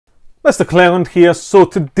Mr. Cleland here. So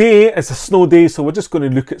today is a snow day, so we're just going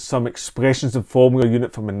to look at some expressions and formula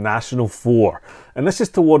unit from a National 4. And this is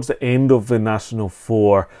towards the end of the National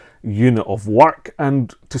 4 unit of work.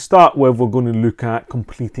 And to start with, we're going to look at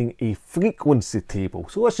completing a frequency table.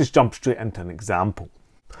 So let's just jump straight into an example.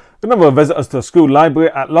 The number of visitors to a school library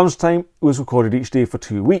at lunchtime was recorded each day for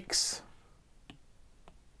 2 weeks.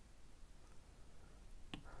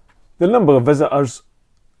 The number of visitors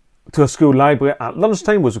to a school library at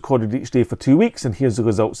lunchtime was recorded each day for 2 weeks, and here's the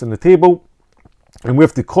results in the table. And we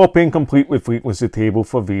have to copy and complete the frequency table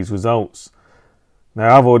for these results.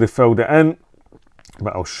 Now I've already filled it in,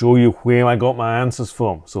 but I'll show you where I got my answers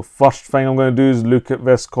from. So first thing I'm going to do is look at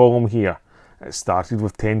this column here. It started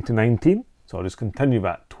with 10 to 19, so I'll just continue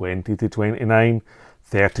that. 20 to 29,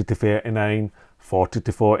 30 to 39, 40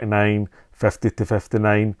 to 49, 50 to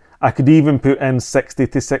 59. I could even put in 60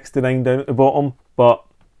 to 69 down at the bottom, but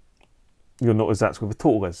you'll notice that's where the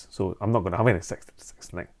total is, so I'm not going to have any 60 to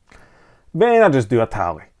 69. Then I just do a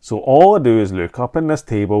tally. So all I do is look up in this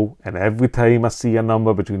table, and every time I see a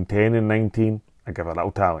number between 10 and 19, I give a little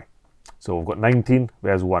tally. So we've got 19,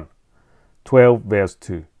 there's 1. 12, there's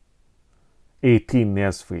 2. 18,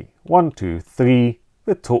 there's 3. 1, 2, 3.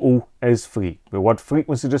 The total is 3. The word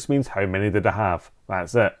frequency just means how many did I have.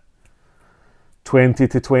 That's it. 20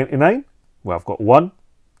 to 29, well, I've got 1,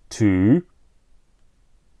 2,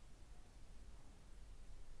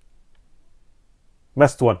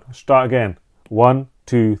 missed one. Start again. 1,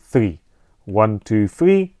 2, 3. 1, 2,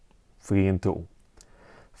 3. 3 in total.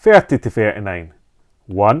 30 to 39.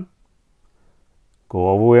 1. Go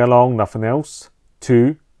all the way along, nothing else.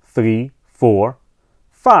 2, 3, 4,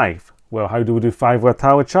 5. Well, how do we do 5 with a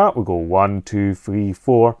tally chart? We go 1, 2, 3,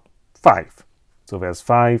 4, 5. So there's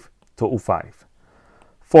 5, total 5.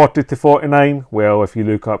 40 to 49. Well, if you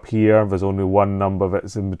look up here, there's only one number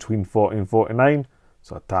that's in between 40 and 49.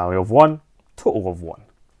 So a tally of 1. Total of 1.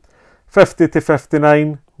 50 to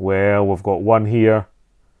 59, well, we've got 1 here,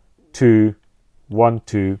 2, 1,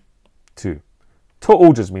 2, 2.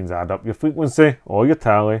 Total just means add up your frequency or your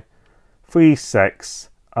tally. 3, 6,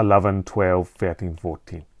 11, 12, 13,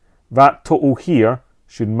 14. That total here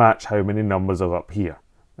should match how many numbers are up here.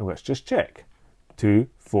 Now let's just check. 2,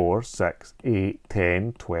 4, 6, 8,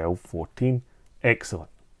 10, 12, 14. Excellent.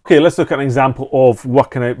 Okay, let's look at an example of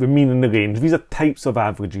working out the mean and the range. These are types of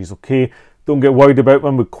averages, okay? Don't get worried about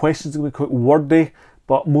them. The questions are going to be quite wordy,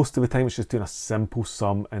 but most of the time it's just doing a simple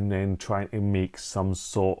sum and then trying to make some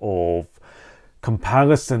sort of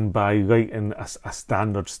comparison by writing a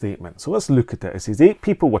standard statement. So let's look at it. It says 8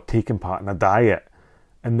 people were taking part in a diet,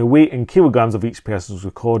 and the weight in kilograms of each person was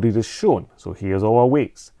recorded as shown. So here's all our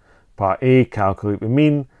weights. Part A, calculate the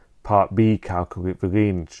mean. Part B, calculate the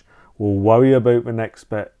range. We'll worry about the next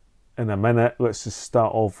bit in a minute. Let's just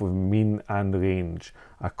start off with mean and range.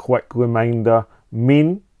 A quick reminder,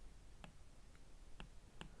 mean,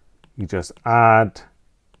 you just add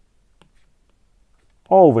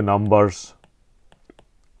all the numbers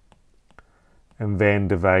and then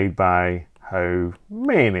divide by how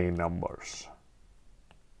many numbers.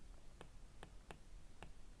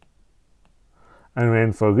 And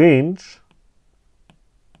then for range,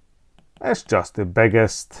 it's just the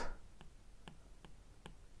biggest,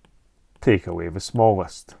 take away the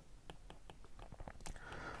smallest.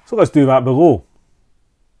 So let's do that below.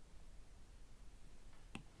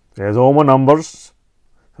 There's all my numbers.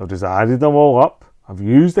 So I've just added them all up. I've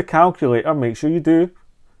used the calculator, make sure you do,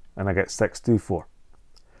 and I get 624.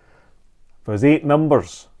 There's 8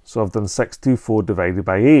 numbers, so I've done 624 divided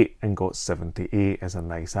by 8 and got 78 as a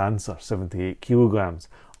nice answer, 78 kilograms.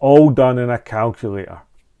 All done in a calculator.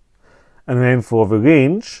 And then for the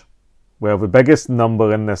range, well, the biggest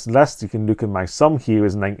number in this list, you can look at my sum here,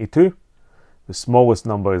 is 92. The smallest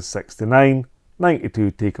number is 69.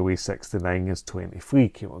 92 take away 69 is 23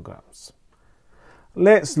 kilograms.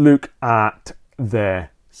 Let's look at the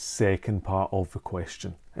second part of the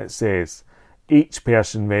question. It says, each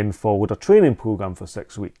person then followed a training program for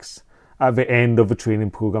 6 weeks. At the end of the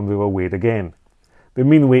training program, they were weighed again. The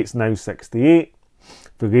mean weight's now 68.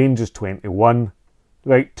 The range is 21.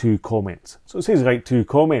 Write 2 comments. So it says write 2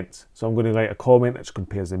 comments. So I'm going to write a comment that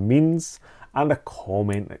compares the means and a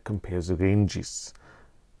comment that compares the ranges.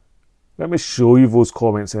 Let me show you those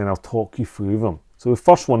comments and then I'll talk you through them. So the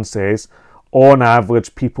first one says, on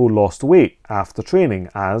average, people lost weight after training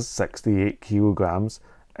as 68 kilograms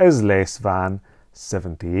is less than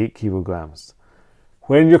 78 kilograms.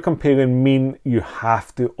 When you're comparing mean, you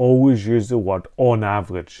have to always use the word on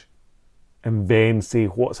average and then say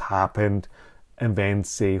what's happened and then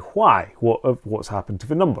say why, what's happened to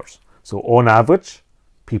the numbers. So on average,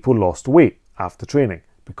 people lost weight after training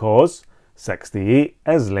because 68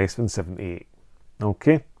 is less than 78.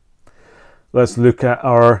 Okay, let's look at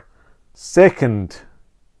our second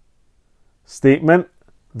statement.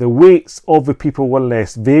 The weights of the people were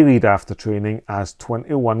less varied after training, as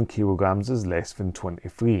 21 kilograms is less than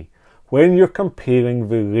 23. When you're comparing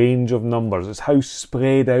the range of numbers, it's how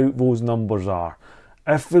spread out those numbers are.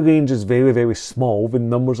 If the range is very, very small, the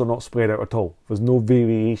numbers are not spread out at all. There's no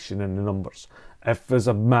variation in the numbers. If there's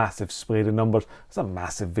a massive spread of numbers, there's a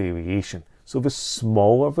massive variation. So the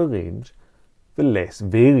smaller the range, the less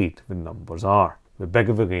varied the numbers are. The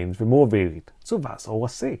bigger the range, the more varied. So that's all I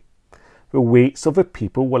say. The weights of the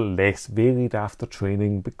people were less varied after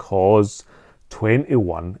training because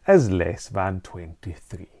 21 is less than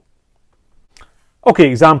 23. Okay,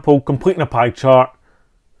 example, completing a pie chart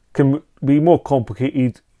can be more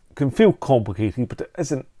complicated, can feel complicated, but it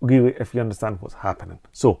isn't really if you understand what's happening.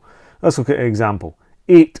 So let's look at an example.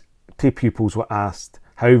 80 pupils were asked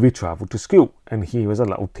how they travelled to school, and here is a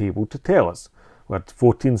little table to tell us. We had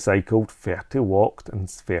 14 cycled, 30 walked, and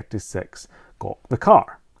 36 got the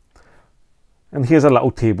car. And here's a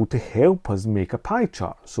little table to help us make a pie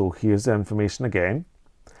chart. So here's the information again.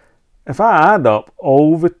 If I add up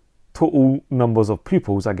all the total numbers of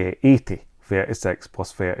pupils, I get 80. 36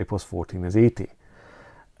 plus 30 plus 14 is 80.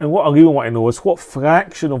 And what I really want to know is what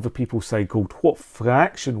fraction of the people cycled, what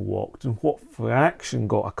fraction walked, and what fraction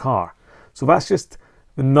got a car. So that's just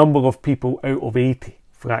the number of people out of 80,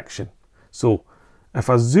 fraction. So if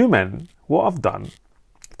I zoom in, what I've done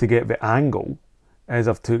to get the angle is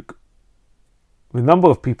I've took the number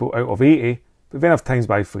of people out of 80, but then I've times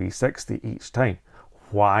by 360 each time.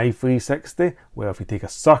 Why 360? Well, if you take a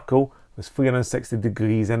circle, there's 360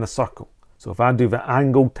 degrees in a circle. So if I do the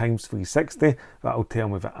angle times 360, that'll tell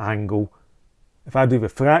me the angle. If I do the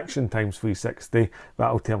fraction times 360,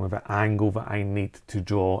 that'll tell me the angle that I need to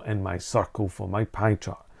draw in my circle for my pie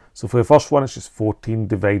chart. So for the first one, it's just 14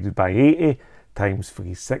 divided by 80 times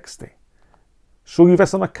 360. Show you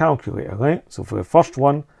this on a calculator, right? So for the first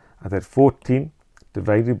one, I did 14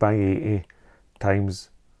 divided by 80 times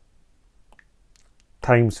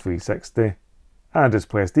 360, and I just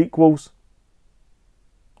pressed equals,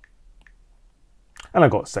 and I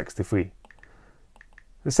got 63.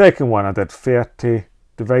 The second one, I did 30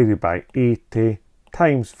 divided by 80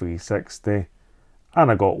 times 360,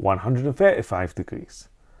 and I got 135 degrees.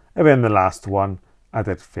 And then the last one, I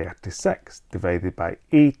did 36 divided by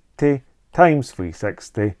 80 times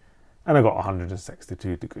 360, and I got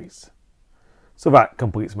 162 degrees. So that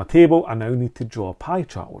completes my table. I now need to draw a pie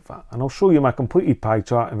chart with that. And I'll show you my completed pie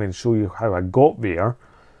chart and then show you how I got there.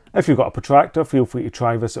 If you've got a protractor, feel free to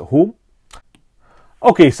try this at home.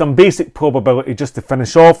 Okay, some basic probability just to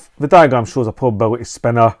finish off. The diagram shows a probability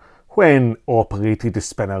spinner. When operated, the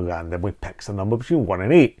spinner randomly picks a number between 1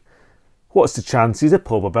 and 8. What's the chances of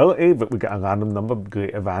probability that we get a random number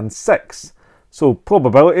greater than 6? So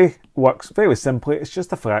probability works very simply. It's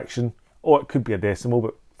just a fraction, or it could be a decimal,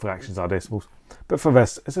 but fractions are decimals. But for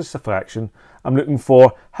this, it's just a fraction. I'm looking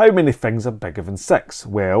for how many things are bigger than 6.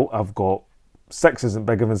 Well, I've got 6 isn't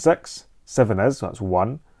bigger than 6. 7 is, so that's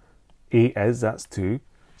 1. 8 is, that's 2.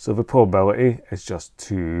 So the probability is just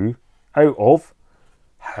 2 out of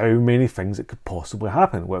how many things it could possibly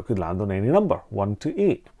happen. Well, it could land on any number. 1 to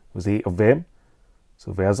 8. There's 8 of them.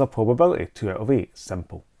 So there's a probability. 2 out of 8.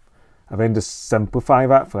 Simple. I then just simplify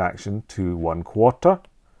that fraction to 1/4.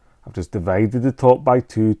 I've just divided the top by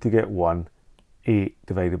 2 to get 1. 8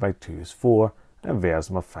 divided by 2 is 4. And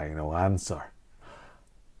there's my final answer.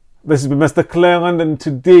 This has been Mr. Cleland, and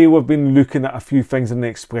today we've been looking at a few things in the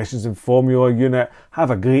Expressions and Formula unit.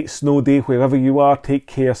 Have a great snow day wherever you are. Take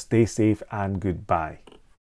care, stay safe, and goodbye.